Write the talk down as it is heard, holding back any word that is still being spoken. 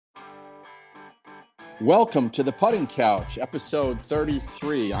Welcome to the Putting Couch, episode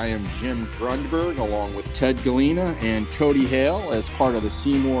 33. I am Jim Grundberg, along with Ted Galena and Cody Hale as part of the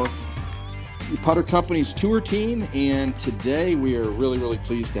SeeMore Putter Company's tour team. And today we are really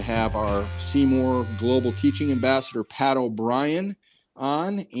pleased to have our SeeMore Global Teaching Ambassador, Pat O'Brien,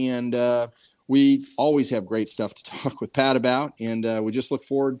 on. And we always have great stuff to talk with Pat about. And we just look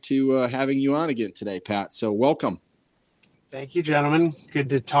forward to having you on again today, Pat. So welcome. Thank you, gentlemen. Good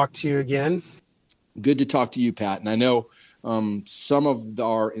to talk to you again. Good to talk to you, Pat. And I know some of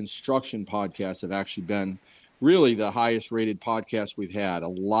our instruction podcasts have actually been really the highest rated podcast we've had. A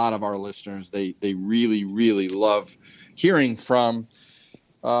lot of our listeners, they really love hearing from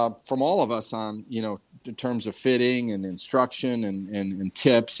all of us on, in terms of fitting and instruction and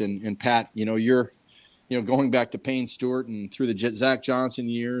tips. And Pat, you're going back to Payne Stewart and through the Zach Johnson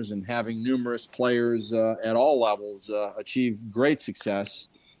years and having numerous players at all levels achieve great success.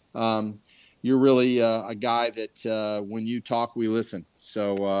 You're really a guy that when you talk, we listen.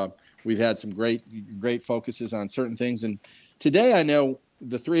 So we've had some great focuses on certain things. And today I know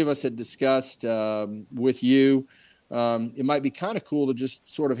the three of us had discussed with you, it might be kind of cool to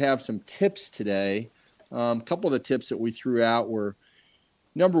just sort of have some tips today. A couple of the tips that we threw out were,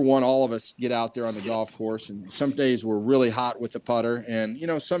 number one, all of us get out there on the golf course, and some days we're really hot with the putter. And,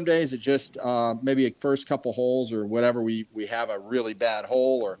 some days it just maybe a first couple holes or whatever, we have a really bad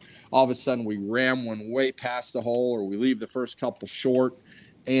hole, or all of a sudden we ram one way past the hole, or we leave the first couple short.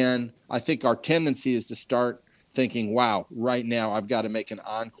 And I think our tendency is to start thinking, wow, right now I've got to make an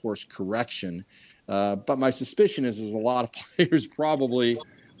on-course correction. But my suspicion is a lot of players probably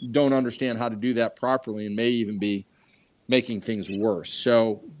don't understand how to do that properly and may even be making things worse.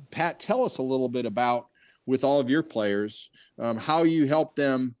 So, Pat, tell us a little bit about, with all of your players, how you help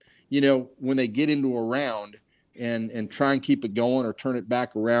them, when they get into a round and try and keep it going or turn it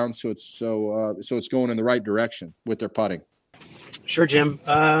back around so it's going in the right direction with their putting. Sure, Jim.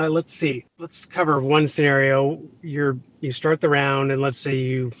 Let's see. Let's cover one scenario. You start the round, and let's say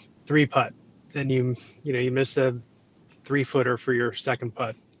you three putt, and you miss a 3-footer for your second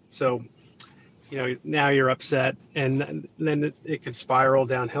putt. So, now you're upset, and then it could spiral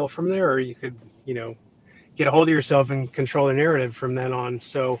downhill from there, or you could, get a hold of yourself and control the narrative from then on.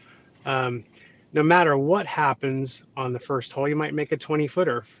 So, no matter what happens on the first hole, you might make a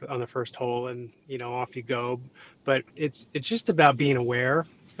 20-footer on the first hole, and off you go. But it's just about being aware.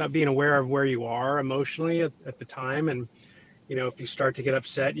 It's about being aware of where you are emotionally at the time, and if you start to get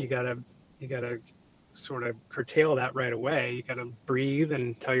upset, you gotta sort of curtail that right away. You got to breathe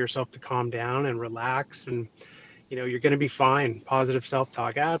and tell yourself to calm down and relax, and you're going to be fine. Positive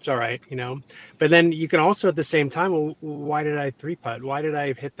self-talk. It's all right, But then you can also at the same time, well, why did I 3-putt? Why did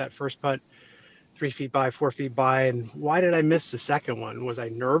I hit that first putt 3 feet by, 4 feet by, and why did I miss the second one? Was I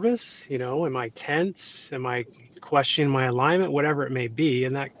nervous? Am I tense? Am I questioning my alignment? Whatever it may be,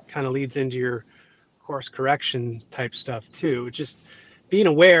 and that kind of leads into your course correction type stuff too. Just being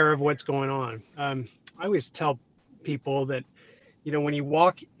aware of what's going on. I always tell people that, when you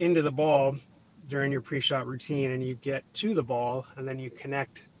walk into the ball during your pre-shot routine and you get to the ball and then you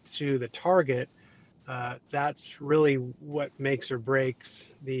connect to the target, that's really what makes or breaks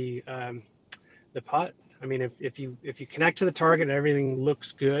the putt. I mean, if you connect to the target and everything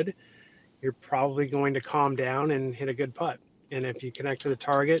looks good, you're probably going to calm down and hit a good putt. And if you connect to the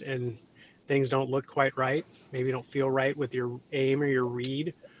target and things don't look quite right, maybe you don't feel right with your aim or your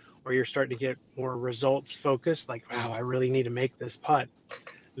read, or you're starting to get more results focused, like, wow, I really need to make this putt,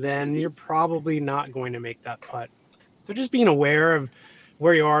 then you're probably not going to make that putt. So just being aware of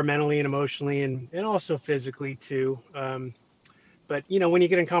where you are mentally and emotionally and also physically too. But, when you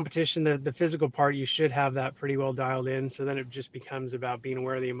get in competition, the physical part, you should have that pretty well dialed in. So then it just becomes about being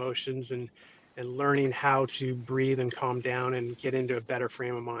aware of the emotions and learning how to breathe and calm down and get into a better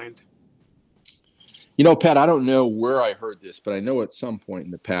frame of mind. Pat, I don't know where I heard this, but I know at some point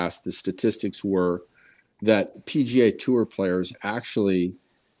in the past, the statistics were that PGA Tour players actually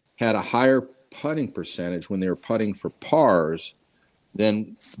had a higher putting percentage when they were putting for pars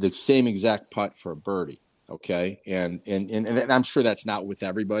than the same exact putt for a birdie. Okay. And I'm sure that's not with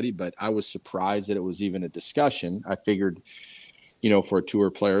everybody, but I was surprised that it was even a discussion. I figured, for a tour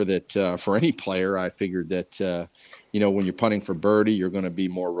player that, for any player, I figured that, when you're putting for birdie, you're going to be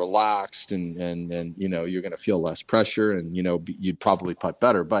more relaxed and you're going to feel less pressure and, you'd probably putt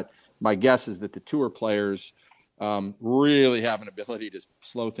better. But my guess is that the tour players really have an ability to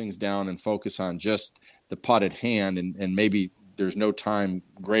slow things down and focus on just the putt at hand. And maybe there's no time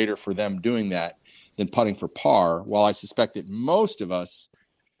greater for them doing that than putting for par. While I suspect that most of us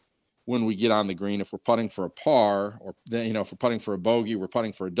when we get on the green. If we're putting for a par, or then, you know, if we're putting for a bogey, we're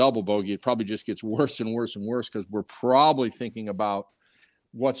putting for a double bogey, it probably just gets worse and worse and worse, because we're probably thinking about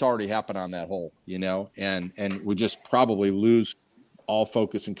what's already happened on that hole, you know, and we just probably lose all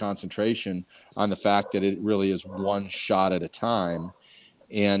focus and concentration on the fact that it really is one shot at a time.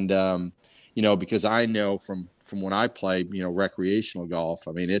 And you know, because I know from when I play, you know, recreational golf,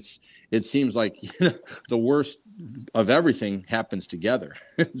 I mean, it seems like, you know, the worst of everything happens together.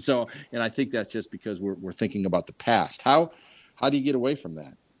 So, and I think that's just because we're thinking about the past. How do you get away from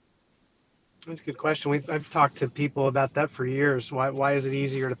that? That's a good question. I've talked to people about that for years. Why is it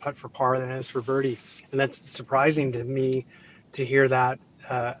easier to putt for par than it is for birdie? And that's surprising to me to hear that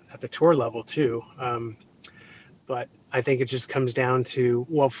at the tour level too. But I think it just comes down to,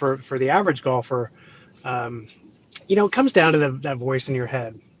 well, for the average golfer, um, you know, it comes down to that voice in your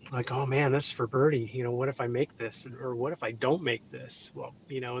head. Like, oh man, this is for birdie. You know, what if I make this? Or what if I don't make this? Well,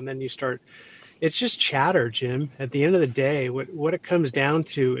 you know, and then you start, it's just chatter, Jim. At the end of the day, what it comes down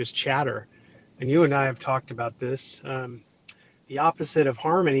to is chatter. And you and I have talked about this. The opposite of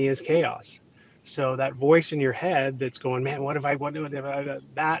harmony is chaos. So that voice in your head that's going, man, what if I,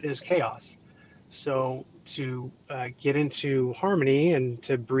 that is chaos. So to get into harmony and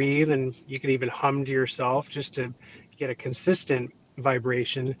to breathe, and you can even hum to yourself just to get a consistent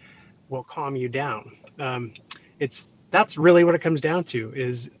vibration, will calm you down. That's really what it comes down to: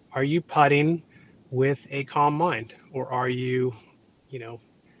 is are you putting with a calm mind, or are you, you know,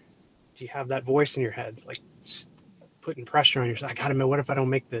 do you have that voice in your head, like just putting pressure on yourself? I gotta know, what if I don't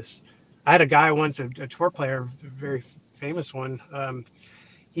make this? I had a guy once, a tour player, a very famous one.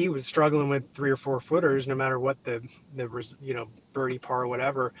 He was struggling with 3 or 4 footers, no matter what the you know, birdie, par,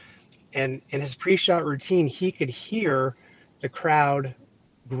 whatever. And in his pre-shot routine, he could hear the crowd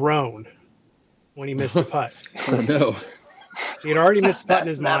groan when he missed the putt. Oh no. So he'd already missed the putt in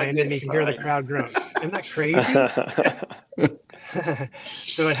his Not a mind, good and he could hear the sign. crowd groan. Isn't that crazy?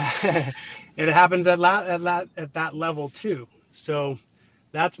 So it happens at that level too. So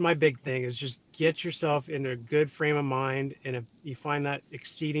that's my big thing, is just get yourself in a good frame of mind. And if you find that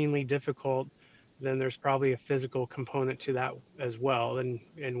exceedingly difficult, then there's probably a physical component to that as well. And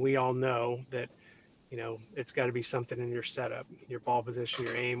we all know that, you know, it's got to be something in your setup, your ball position,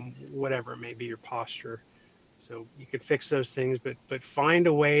 your aim, whatever it may be, your posture. So you could fix those things, but find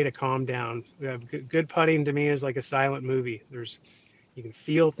a way to calm down. We have good putting, to me, is like a silent movie. You can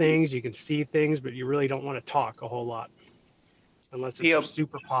feel things, you can see things, but you really don't want to talk a whole lot unless it's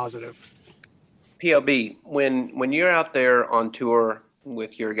super positive. PLB, when you're out there on tour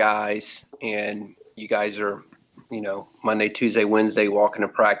with your guys and you guys are, you know, Monday, Tuesday, Wednesday walking a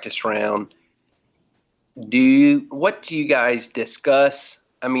practice round, what do you guys discuss?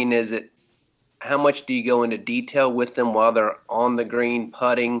 I mean, how much do you go into detail with them while they're on the green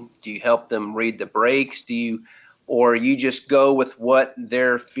putting? Do you help them read the breaks? Or you just go with what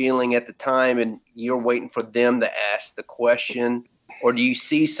they're feeling at the time and you're waiting for them to ask the question? Or do you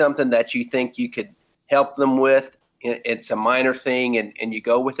see something that you think you could help them with? It's a minor thing and you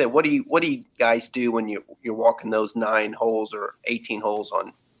go with it. What do you guys do when you're walking those 9 holes or 18 holes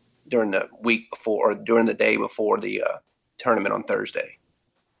during the week before, or during the day before the tournament on Thursday?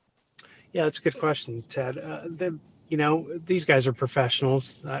 Yeah, that's a good question, Ted. You know, these guys are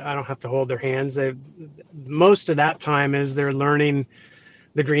professionals. I don't have to hold their hands. Most of that time is they're learning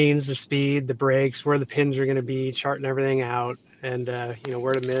the greens, the speed, the breaks, where the pins are going to be, charting everything out, and you know,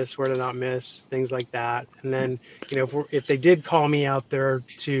 where to miss, where to not miss, things like that. And then, you know, if they did call me out there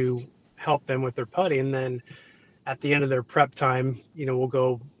to help them with their putting, then at the end of their prep time, you know, we'll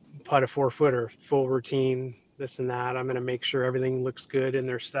go putt a 4-footer, full routine, this and that. I'm going to make sure everything looks good in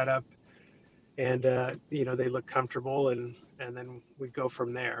their setup, and you know, they look comfortable, and then we go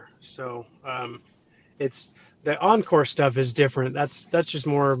from there. So it's the encore stuff is different. That's just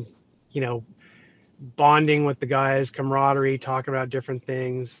more, you know, bonding with the guys, camaraderie, talking about different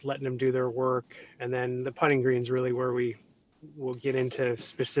things, letting them do their work. And then the putting green's really where we will get into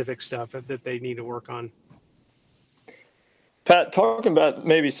specific stuff that they need to work on. Pat, talking about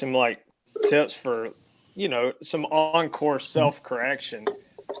maybe some like tips for, you know, some on-course self-correction.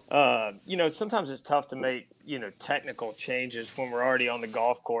 You know, sometimes it's tough to make, you know, technical changes when we're already on the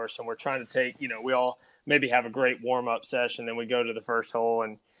golf course and we're trying to take, you know, we all maybe have a great warm-up session, then we go to the first hole,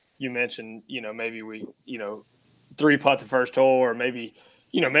 and you mentioned, you know, maybe we, you know, 3-putt the first hole, or maybe,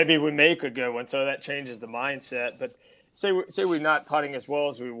 you know, maybe we make a good one, so that changes the mindset. But say we're not putting as well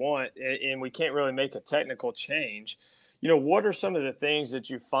as we want, and we can't really make a technical change. You know, what are some of the things that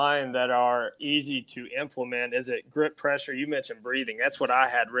you find that are easy to implement? Is it grip pressure? You mentioned breathing. That's what I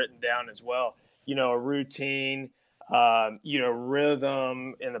had written down as well. You know, a routine,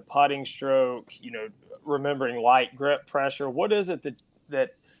 rhythm in the putting stroke, remembering light grip pressure. What is it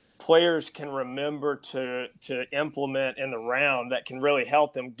that players can remember to implement in the round that can really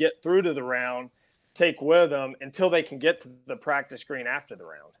help them get through to the round, take with them until they can get to the practice green after the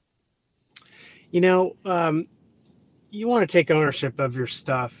round? You want to take ownership of your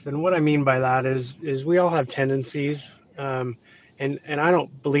stuff, and what I mean by that is we all have tendencies, and I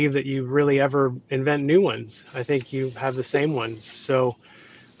don't believe that you really ever invent new ones. I think you have the same ones. So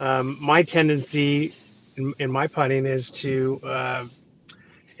my tendency in my putting is to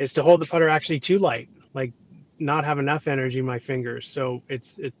hold the putter actually too light, like not have enough energy in my fingers. So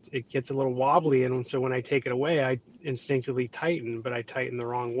it gets a little wobbly, and so when I take it away, I instinctively tighten, but I tighten the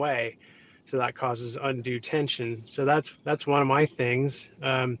wrong way, so that causes undue tension. So that's one of my things.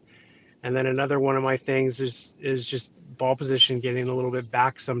 And then another one of my things is just ball position getting a little bit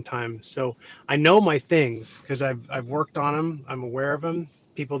back sometimes. So I know my things because I've worked on them. I'm aware of them.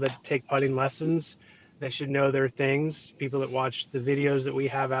 People that take putting lessons, they should know their things. People that watch the videos that we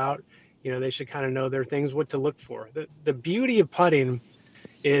have out, they should kind of know their things, what to look for. The beauty of putting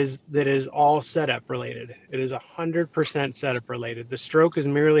is that it is all setup related. It is 100% setup related. The stroke is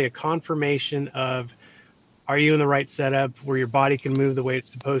merely a confirmation of, are you in the right setup where your body can move the way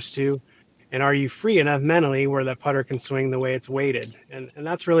it's supposed to? And are you free enough mentally where that putter can swing the way it's weighted? And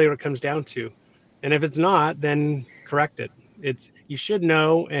that's really what it comes down to. And if it's not, then correct it. You should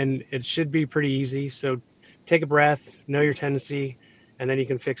know, and it should be pretty easy. So take a breath, know your tendency, and then you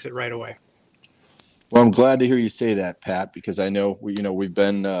can fix it right away. Well, I'm glad to hear you say that, Pat, because I know we've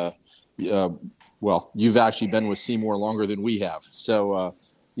been well, you've actually been with SeeMore longer than we have. So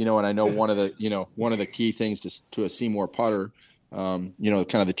and I know one of the key things to a SeeMore putter,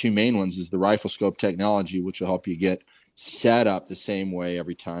 kind of the two main ones is the rifle scope technology, which will help you get set up the same way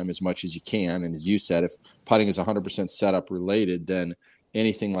every time as much as you can. And as you said, if putting is 100% setup related, then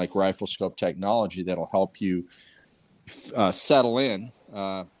anything like rifle scope technology that'll help you settle in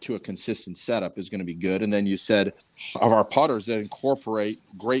to a consistent setup is going to be good. And then you said of our putters that incorporate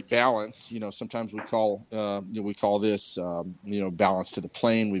great balance, sometimes we call this balance to the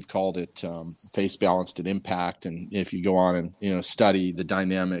plane. We've called it face balanced at impact. And if you go on and study the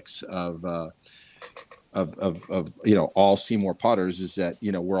dynamics of all SeeMore putters, is that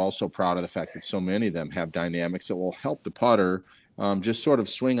we're also proud of the fact that so many of them have dynamics that will help the putter just sort of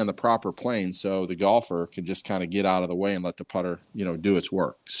swing on the proper plane, so the golfer can just kind of get out of the way and let the putter do its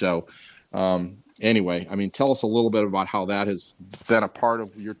work. So anyway, I mean, tell us a little bit about how that has been a part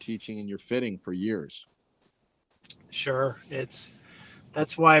of your teaching and your fitting for years. Sure.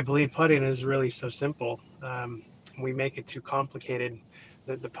 That's why I believe putting is really so simple. We make it too complicated.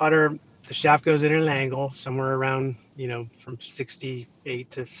 The putter, the shaft goes in at an angle somewhere around, from 68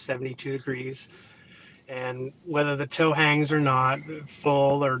 to 72 degrees. And whether the toe hangs or not,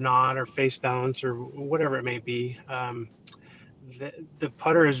 full or not, or face balance or whatever it may be, the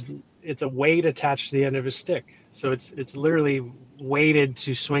putter it's a weight attached to the end of a stick. So it's literally weighted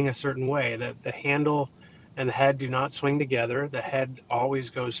to swing a certain way. That the handle and the head do not swing together. The head always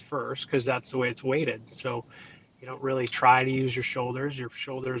goes first because that's the way it's weighted. So you don't really try to use your shoulders. Your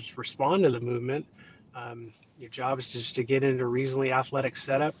shoulders respond to the movement. Your job is just to get into a reasonably athletic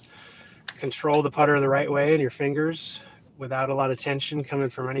setup, control the putter the right way in your fingers without a lot of tension coming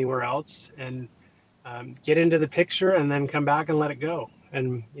from anywhere else, and get into the picture and then come back and let it go.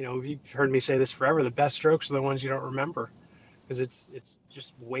 And you've heard me say this forever, the best strokes are the ones you don't remember because it's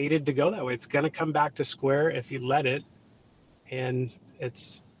just weighted to go that way. It's going to come back to square if you let it, and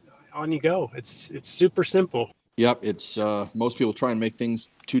it's on you go. It's super simple. Yep, it's most people try and make things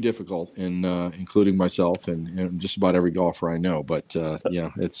too difficult, and including myself and just about every golfer I know. But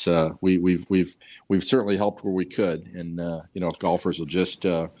it's we've certainly helped where we could, and if golfers will just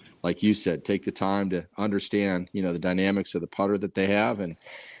like you said, take the time to understand the dynamics of the putter that they have, and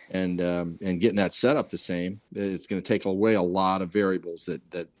getting that setup the same, it's going to take away a lot of variables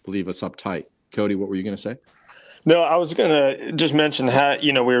that leave us uptight. Cody, what were you going to say? No, I was going to just mention how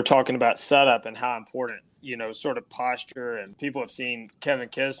we were talking about setup and how important sort of posture, and people have seen Kevin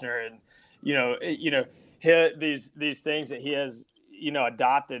Kisner and, these things that he has,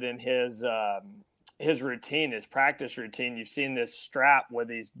 adopted in his routine, his practice routine. You've seen this strap with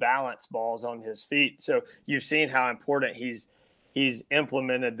these balance balls on his feet. So you've seen how important he's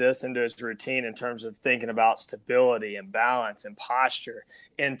implemented this into his routine in terms of thinking about stability and balance and posture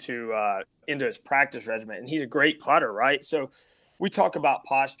into his practice regimen. And he's a great putter, right? So we talk about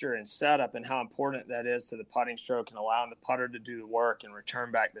posture and setup and how important that is to the putting stroke and allowing the putter to do the work and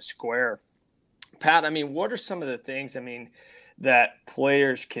return back to square. Pat, I mean, what are some of the things, that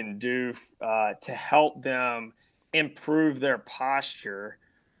players can do to help them improve their posture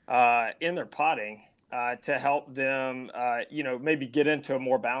in their putting to help them, maybe get into a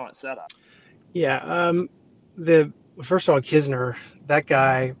more balanced setup? Yeah. The First of all, Kisner, that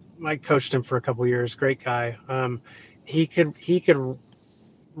guy, I coached him for a couple years. Great guy. He could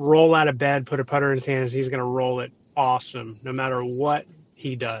roll out of bed, put a putter in his hands. He's going to roll it awesome, no matter what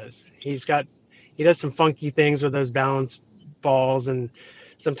he does. He does some funky things with those balance balls, and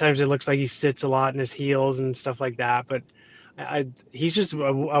sometimes it looks like he sits a lot in his heels and stuff like that. But he's just a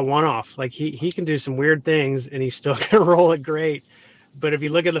one-off. Like he can do some weird things, and he's still going to roll it great. But if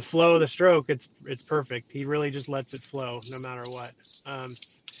you look at the flow of the stroke, it's perfect. He really just lets it flow, no matter what.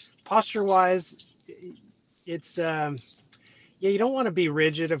 Posture-wise, it's yeah, you don't want to be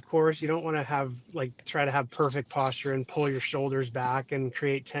rigid, of course. You don't want to try to have perfect posture and pull your shoulders back and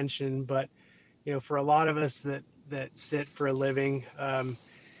create tension. But for a lot of us that sit for a living,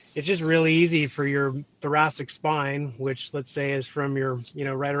 it's just really easy for your thoracic spine, which let's say is from your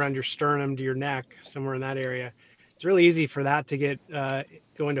right around your sternum to your neck, somewhere in that area. It's really easy for that to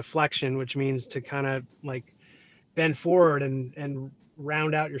go into flexion, which means to kind of like bend forward and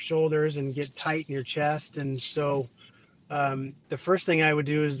round out your shoulders and get tight in your chest. And so the first thing I would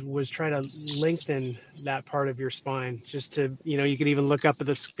do was try to lengthen that part of your spine, just to, you could even look up at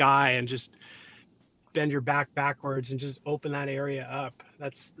the sky and just bend your back backwards and just open that area up.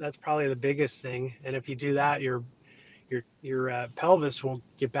 That's probably the biggest thing. And if you do that, your pelvis will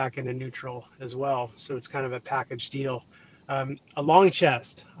get back into neutral as well. So it's kind of a package deal. A long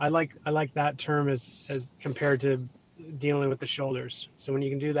chest. I like that term as compared to dealing with the shoulders. So when you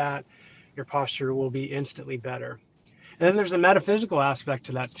can do that, your posture will be instantly better. And then there's a metaphysical aspect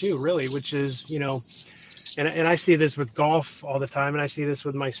to that too, really, which is, and I see this with golf all the time, and I see this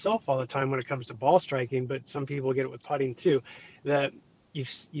with myself all the time when it comes to ball striking, but some people get it with putting too, that you've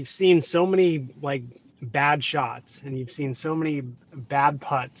seen so many like bad shots, and you've seen so many bad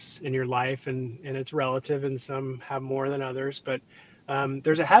putts in your life, and it's relative, and some have more than others, but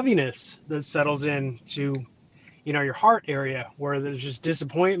there's a heaviness that settles in to your heart area, where there's just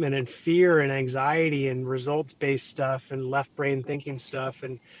disappointment and fear and anxiety and results based stuff and left brain thinking stuff.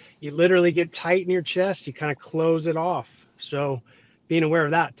 And you literally get tight in your chest, you kind of close it off. So being aware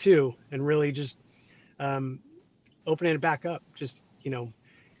of that too, and really just opening it back up, just,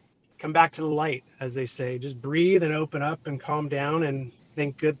 come back to the light, as they say, just breathe and open up and calm down and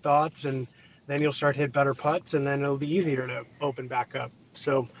think good thoughts. And then you'll start to hit better putts, and then it'll be easier to open back up.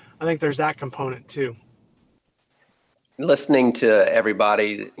 So I think there's that component too. Listening to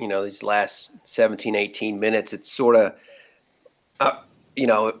everybody, these last 17, 18 minutes, it's sort of,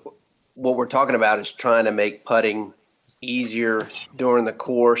 what we're talking about is trying to make putting easier during the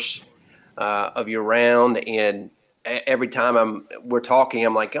course of your round. And every time we're talking,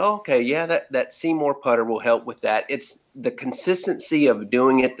 I'm like, oh, okay, yeah, that SeeMore putter will help with that. It's the consistency of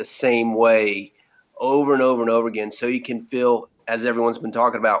doing it the same way over and over and over again, so you can feel, as everyone's been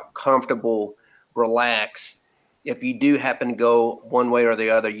talking about, comfortable, relaxed. If you do happen to go one way or the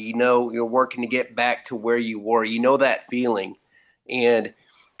other, you're working to get back to where you were. That feeling. And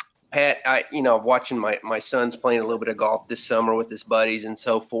Pat, watching my son's playing a little bit of golf this summer with his buddies and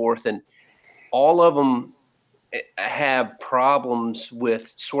so forth, and all of them have problems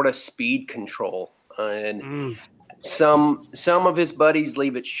with sort of speed control. And some of his buddies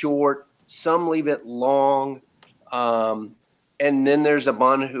leave it short, some leave it long. And then there's a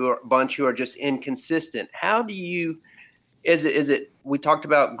bunch who are just inconsistent. How do you? Is it? We talked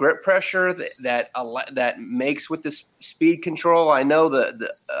about grip pressure that makes with the speed control. I know the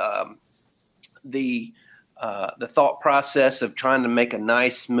thought process of trying to make a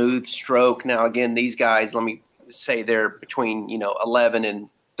nice smooth stroke. Now again, these guys, let me say, they're between 11 and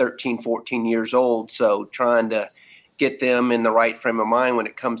 13, 14 years old. So trying to get them in the right frame of mind when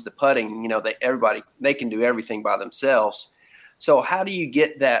it comes to putting. They can do everything by themselves. So how do you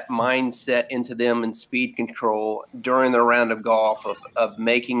get that mindset into them in speed control during the round of golf of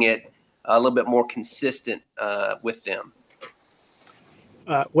making it a little bit more consistent with them?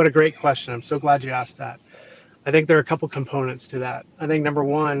 What a great question. I'm so glad you asked that. I think there are a couple components to that. I think number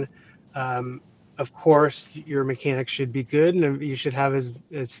one, of course, your mechanics should be good, and you should have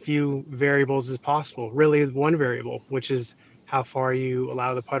as few variables as possible. Really, one variable, which is how far you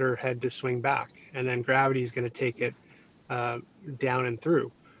allow the putter head to swing back, and then gravity is going to take it down and through.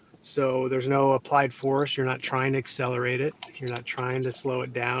 So there's no applied force. You're not trying to accelerate it. You're not trying to slow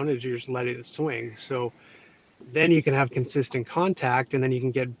it down. You're just letting it swing. So then you can have consistent contact, and then you can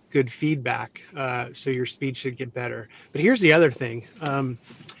get good feedback. So your speed should get better. But here's the other thing. And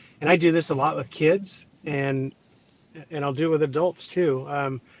I do this a lot with kids, and I'll do it with adults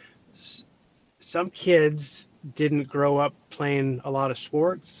too. Some kids didn't grow up playing a lot of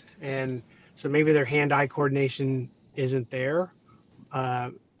sports, and so maybe their hand-eye coordination isn't there uh,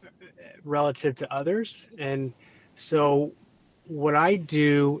 relative to others. And so what I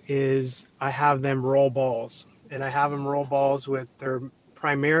do is I have them roll balls, and I have them roll balls with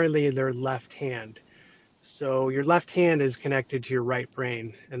primarily their left hand. So your left hand is connected to your right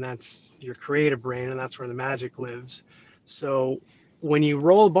brain, and that's your creative brain, and that's where the magic lives. So when you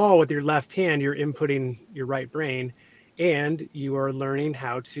roll a ball with your left hand, you're inputting your right brain, and you are learning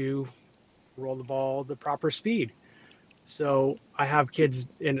how to roll the ball the proper speed. So I have kids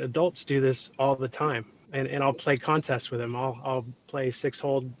and adults do this all the time, and I'll play contests with them. I'll play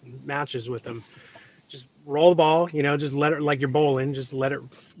 6-hole matches with them. Just roll the ball, just let it, like you're bowling, just let it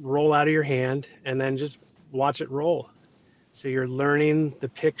roll out of your hand, and then just watch it roll. So you're learning the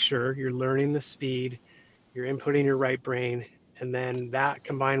picture, you're learning the speed, you're inputting your right brain, and then that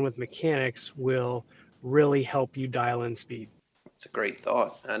combined with mechanics will really help you dial in speed. It's a great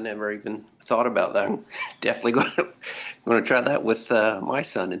thought. I never even thought about that. I'm definitely going to try that with my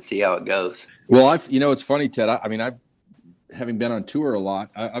son and see how it goes. Well, it's funny, Ted. I mean, I've having been on tour a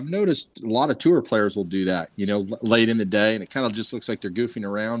lot, I've noticed a lot of tour players will do that, late in the day, and it kind of just looks like they're goofing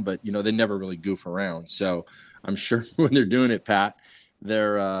around, but they never really goof around. So I'm sure when they're doing it, Pat,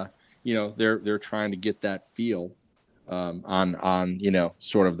 they're they're trying to get that feel on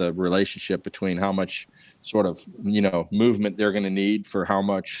sort of the relationship between how much sort of movement they're going to need for how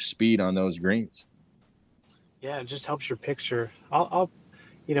much speed on those greens. Yeah, it just helps your picture. I'll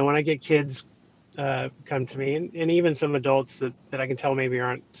when I get kids come to me, and even some adults that I can tell maybe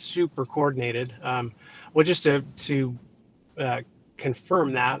aren't super coordinated. Well, just to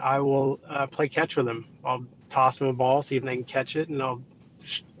confirm that, I will play catch with them. I'll toss them a ball, see if they can catch it, and I'll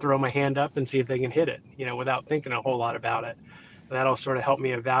throw my hand up and see if they can hit it, without thinking a whole lot about it. And that'll sort of help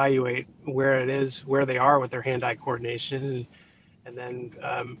me evaluate where they are with their hand-eye coordination, and then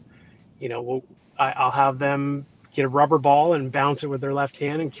I'll have them get a rubber ball and bounce it with their left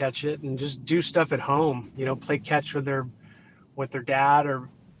hand and catch it, and just do stuff at home. Play catch with their dad,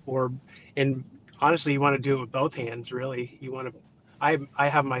 or and honestly, you want to do it with both hands. Really, you want to. I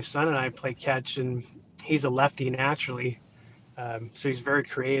have my son and I play catch, and he's a lefty naturally, so he's very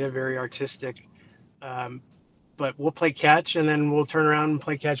creative, very artistic. But we'll play catch, and then we'll turn around and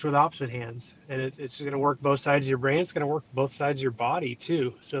play catch with opposite hands, and it's going to work both sides of your brain. It's going to work both sides of your body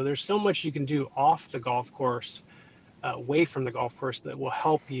too. So there's so much you can do off the golf course, away from the golf course, that will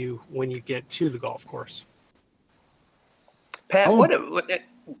help you when you get to the golf course. Pat,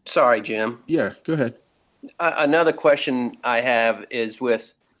 sorry, Jim. Yeah, go ahead. Another question I have is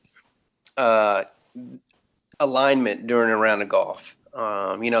with alignment during a round of golf.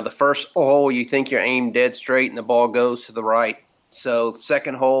 The first hole, you think you're aimed dead straight and the ball goes to the right. So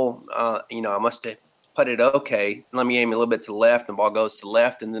second hole, I must have putted okay. Let me aim a little bit to the left and the ball goes to the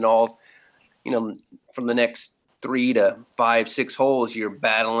left. And then from the next 3 to 5, 6 holes, you're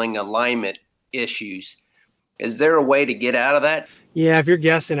battling alignment issues. Is there a way to get out of that? Yeah, if you're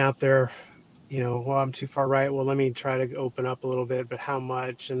guessing out there, well, I'm too far right. Well, let me try to open up a little bit, but how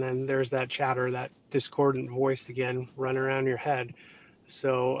much? And then there's that chatter, that discordant voice again, running around your head.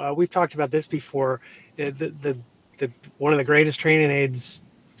 So we've talked about this before. The one of the greatest training aids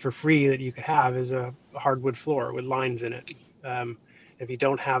for free that you could have is a hardwood floor with lines in it. If you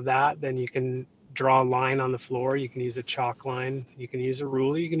don't have that, then you can draw a line on the floor. You can use a chalk line. You can use a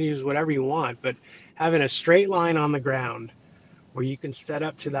ruler. You can use whatever you want. But having a straight line on the ground where you can set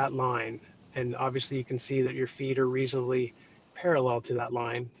up to that line, and obviously you can see that your feet are reasonably parallel to that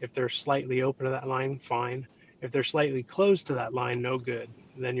line. If they're slightly open to that line, fine. If they're slightly closed to that line, no good.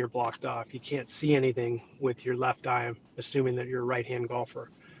 Then you're blocked off. You can't see anything with your left eye, assuming that you're a right-hand golfer.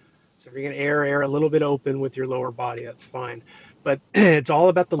 So if you're going to air a little bit open with your lower body, that's fine. But it's all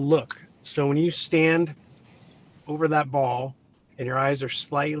about the look. So when you stand over that ball and your eyes are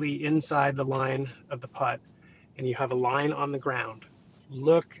slightly inside the line of the putt and you have a line on the ground,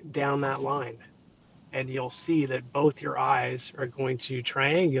 look down that line and you'll see that both your eyes are going to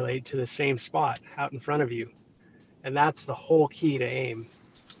triangulate to the same spot out in front of you. And that's the whole key to aim.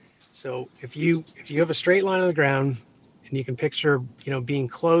 So if you have a straight line on the ground and you can picture, being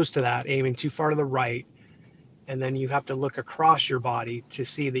close to that, aiming too far to the right, and then you have to look across your body to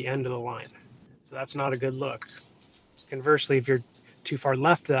see the end of the line. So that's not a good look. Conversely, if you're too far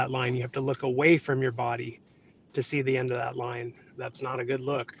left to that line, you have to look away from your body to see the end of that line. That's not a good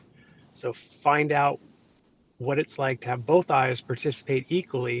look. So find out what it's like to have both eyes participate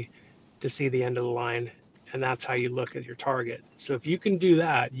equally to see the end of the line. And that's how you look at your target. So if you can do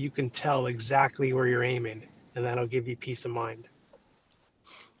that, you can tell exactly where you're aiming, and that'll give you peace of mind.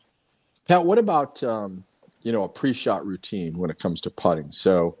 Pat, what about a pre-shot routine when it comes to putting.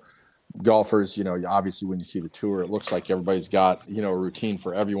 So golfers, obviously when you see the tour, it looks like everybody's got, a routine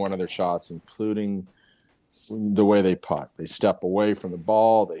for every one of their shots, including the way they putt. They step away from the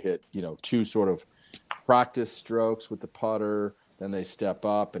ball, they hit, two sort of practice strokes with the putter, then they step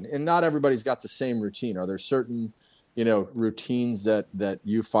up, and not everybody's got the same routine. Are there certain, routines that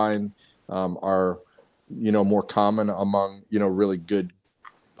you find are, more common among, really good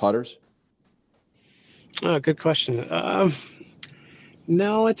putters? Oh, good question.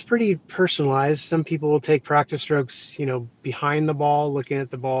 No, it's pretty personalized. Some people will take practice strokes, behind the ball, looking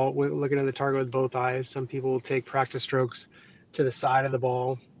at the ball, looking at the target with both eyes. Some people will take practice strokes to the side of the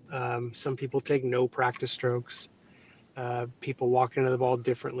ball. Some people take no practice strokes. People walk into the ball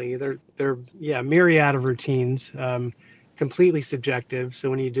differently. They're a myriad of routines, completely subjective. So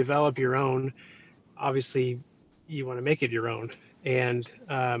when you develop your own, obviously you want to make it your own. And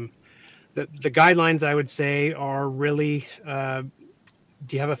the guidelines I would say are really,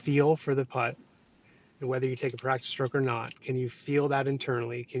 do you have a feel for the putt? And whether you take a practice stroke or not, can you feel that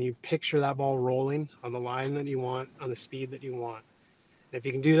internally? Can you picture that ball rolling on the line that you want, on the speed that you want? And if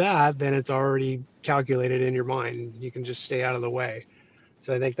you can do that, then it's already calculated in your mind. You can just stay out of the way.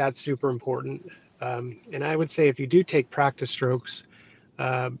 So I think that's super important. And I would say if you do take practice strokes,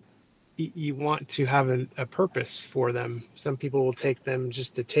 uh, you want to have a purpose for them. Some people will take them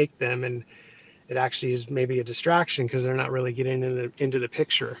just to take them, and it actually is maybe a distraction because they're not really getting into the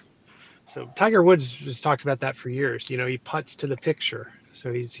picture. So Tiger Woods has talked about that for years. He putts to the picture.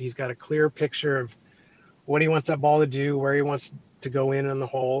 So he's got a clear picture of what he wants that ball to do, where he wants to go in on the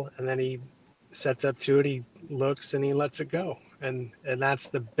hole, and then he sets up to it. He looks and he lets it go. And that's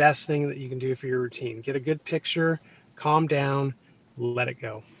the best thing that you can do for your routine. Get a good picture, calm down, let it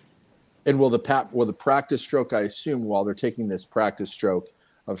go. And will the practice stroke, I assume, while they're taking this practice stroke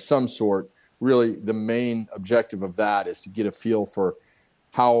of some sort, really the main objective of that is to get a feel for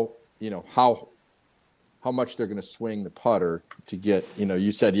how much they're going to swing the putter to get,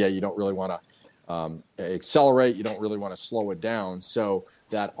 you said, you don't really want to accelerate. You don't really want to slow it down. So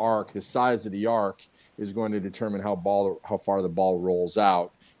that arc, the size of the arc is going to determine how far the ball rolls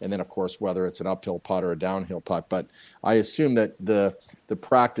out. And then, of course, whether it's an uphill putt or a downhill putt. But I assume that the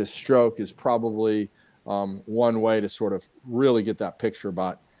practice stroke is probably one way to sort of really get that picture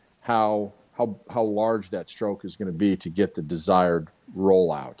about how large that stroke is going to be to get the desired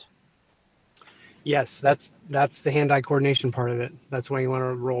rollout. Yes, that's the hand-eye coordination part of it. That's why you want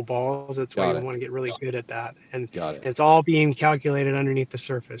to roll balls. That's why you want to get really good at that. And it's all being calculated underneath the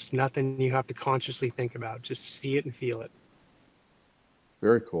surface. Nothing you have to consciously think about. Just see it and feel it.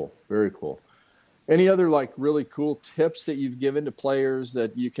 Very cool. Very cool. Any other really cool tips that you've given to players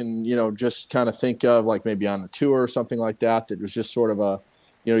that you can, just kind of think of, like maybe on the tour or something like that, that was just sort of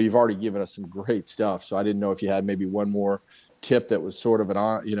you've already given us some great stuff. So I didn't know if you had maybe one more tip that was sort of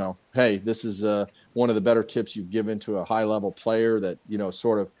hey, this is one of the better tips you've given to a high level player that,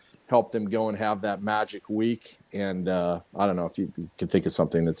 sort of help them go and have that magic week. And I don't know if you can think of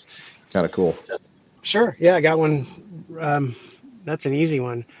something that's kind of cool. Sure. Yeah, I got one. That's an easy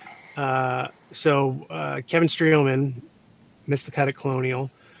one. So Kevin Streelman missed the cut at Colonial,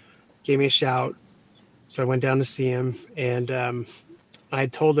 gave me a shout. So I went down to see him, and I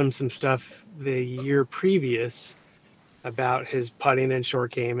told him some stuff the year previous about his putting and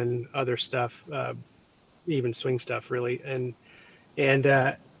short game and other stuff, even swing stuff, really. And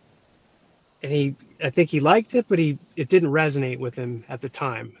I think he liked it, but it didn't resonate with him at the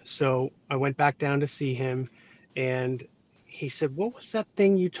time. So I went back down to see him, and he said, "What was that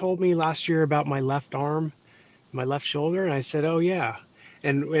thing you told me last year about my left arm, my left shoulder?" And I said, "Oh yeah."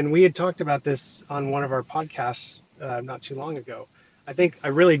 And we had talked about this on one of our podcasts not too long ago. I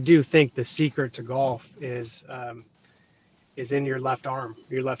really do think the secret to golf is in your left arm,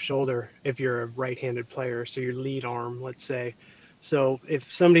 your left shoulder, if you're a right-handed player. So your lead arm, let's say. So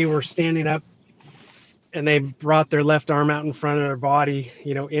if somebody were standing up and they brought their left arm out in front of their body,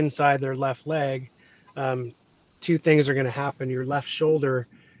 inside their left leg, two things are going to happen. Your left shoulder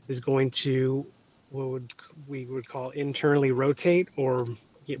is going to, we would call internally rotate or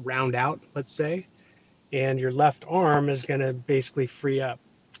get round out, let's say, and your left arm is going to basically free up.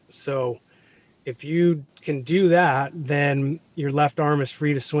 So if you can do that, then your left arm is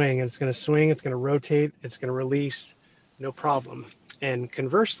free to swing, and it's going to swing, it's going to rotate, it's going to release, no problem. And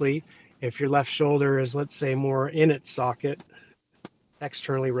conversely, if your left shoulder is, let's say, more in its socket,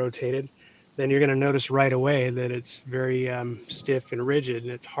 externally rotated, then you're going to notice right away that it's very stiff and rigid,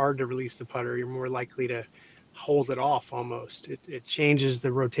 and it's hard to release the putter. You're more likely to hold it off almost. It changes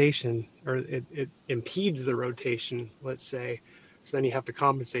the rotation, or it impedes the rotation, let's say, so then you have to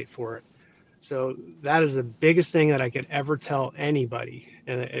compensate for it. So that is the biggest thing that I could ever tell anybody,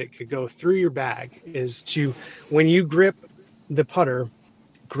 and it could go through your bag, is to, when you grip the putter,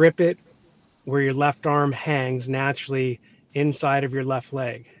 grip it where your left arm hangs naturally inside of your left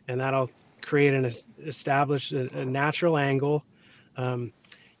leg, and that'll create an establish a natural angle.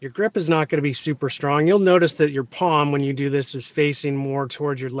 Your grip is not going to be super strong. You'll notice that your palm, when you do this, is facing more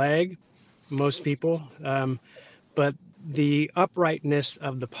towards your leg, most people. But the uprightness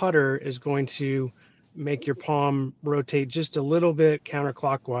of the putter is going to make your palm rotate just a little bit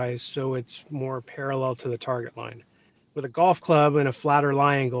counterclockwise, so it's more parallel to the target line. With a golf club and a flatter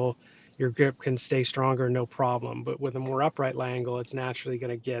lie angle, your grip can stay stronger, no problem. But with a more upright lie angle, it's naturally going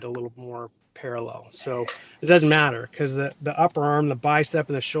to get a little more parallel. So it doesn't matter, because the upper arm, the bicep,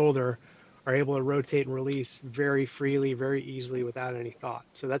 and the shoulder are able to rotate and release very freely, very easily, without any thought.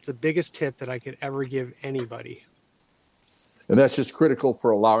 So that's the biggest tip that I could ever give anybody. And that's just critical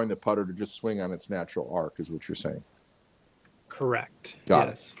for allowing the putter to just swing on its natural arc, is what you're saying. Correct. Got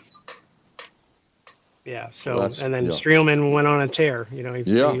yes. It. Yeah. So, and then Streelman went on a tear. He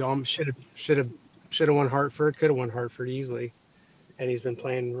should have won Hartford, could have won Hartford easily, and he's been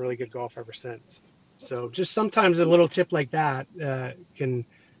playing really good golf ever since. So, just sometimes a little tip like that can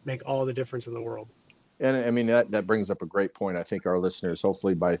make all the difference in the world. And I mean, that brings up a great point. I think our listeners,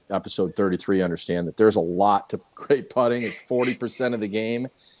 hopefully by episode 33, understand that there's a lot to great putting. It's 40% of the game.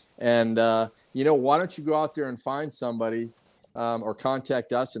 And, why don't you go out there and find somebody or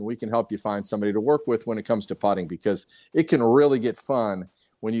contact us, and we can help you find somebody to work with when it comes to putting, because it can really get fun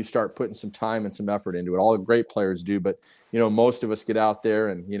when you start putting some time and some effort into it. All the great players do, but, most of us get out there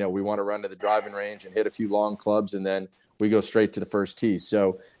and, we want to run to the driving range and hit a few long clubs, and then we go straight to the first tee.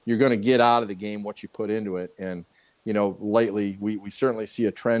 So you're going to get out of the game what you put into it. And, lately we certainly see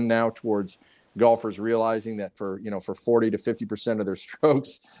a trend now towards golfers realizing that for 40 to 50% of their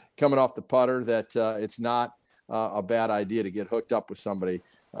strokes coming off the putter, that it's not a bad idea to get hooked up with somebody.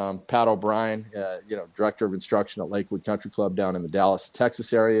 Pat O'Brien, director of instruction at Lakewood Country Club down in the Dallas,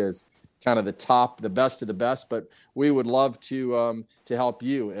 Texas area, is kind of the best of the best. But we would love to help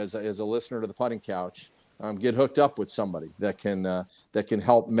you as a listener to the Putting Couch get hooked up with somebody that can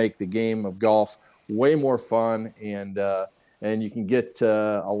help make the game of golf way more fun, and you can get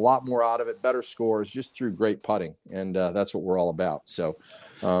a lot more out of it, better scores just through great putting, and that's what we're all about. So,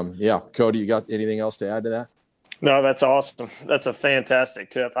 Cody, you got anything else to add to that? No, that's awesome. That's a fantastic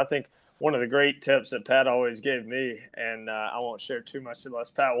tip. I think one of the great tips that Pat always gave me, and I won't share too much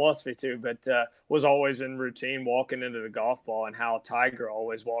unless Pat wants me to, but was always in routine walking into the golf ball, and how Tiger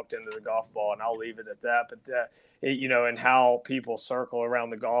always walked into the golf ball, and I'll leave it at that. But, and how people circle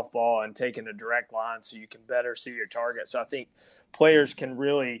around the golf ball and taking a direct line so you can better see your target. So I think players can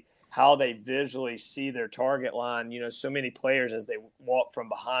really, how they visually see their target line, so many players, as they walk from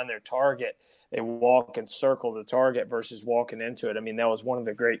behind their target, they walk and circle the target versus walking into it. I mean, that was one of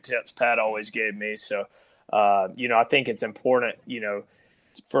the great tips Pat always gave me. So, I think it's important,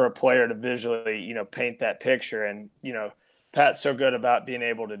 for a player to visually, paint that picture. And, Pat's so good about being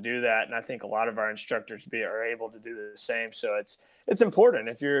able to do that. And I think a lot of our instructors are able to do the same. So it's important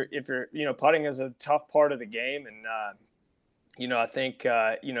if you're, putting is a tough part of the game. And, I think,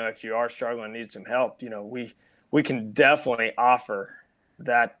 if you are struggling, need some help, we can definitely offer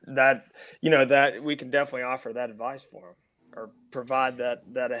that we can definitely offer that advice for them, or provide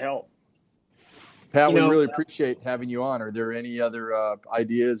that help. Pat, we really appreciate having you on. Are there any other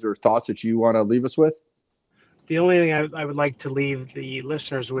ideas or thoughts that you want to leave us with? The only thing I would like to leave the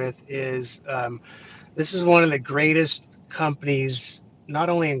listeners with is this is one of the greatest companies, not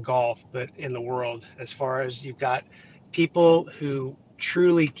only in golf, but in the world, as far as you've got people who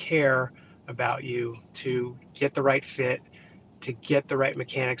truly care about you to get the right fit, to get the right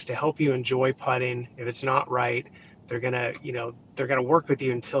mechanics, to help you enjoy putting. If it's not right, they're gonna work with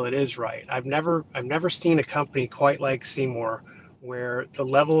you until it is right. I've never seen a company quite like SeeMore, where the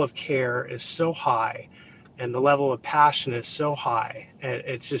level of care is so high and the level of passion is so high. And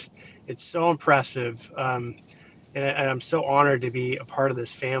it's so impressive. And I'm so honored to be a part of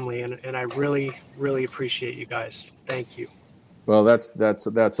this family, and I really, really appreciate you guys. Thank you. Well,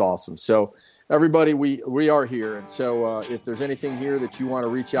 that's awesome. So everybody, we are here. And so if there's anything here that you want to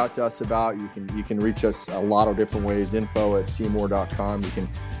reach out to us about, you can reach us a lot of different ways. info@seemore.com. You can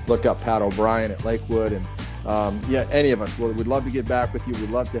look up Pat O'Brien at Lakewood, and any of us. We'd love to get back with you. We'd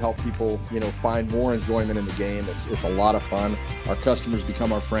love to help people, find more enjoyment in the game. It's a lot of fun. Our customers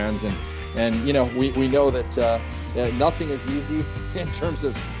become our friends, and we know that nothing is easy in terms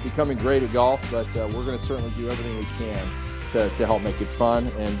of becoming great at golf, but we're going to certainly do everything we can to help make it fun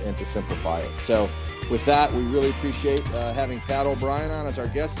and to simplify it. So with that, we really appreciate having Pat O'Brien on as our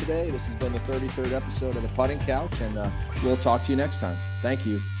guest today. This has been the 33rd episode of the Putting Couch, and we'll talk to you next time. Thank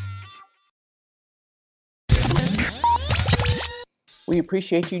you. We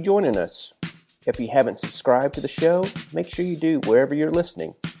appreciate you joining us. If you haven't subscribed to the show, make sure you do wherever you're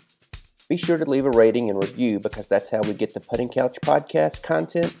listening. Be sure to leave a rating and review, because that's how we get the Putting Couch podcast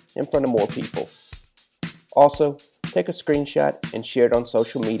content in front of more people. Also, take a screenshot and share it on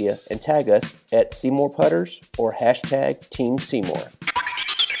social media and tag us at SeeMore Putters or #Team SeeMore.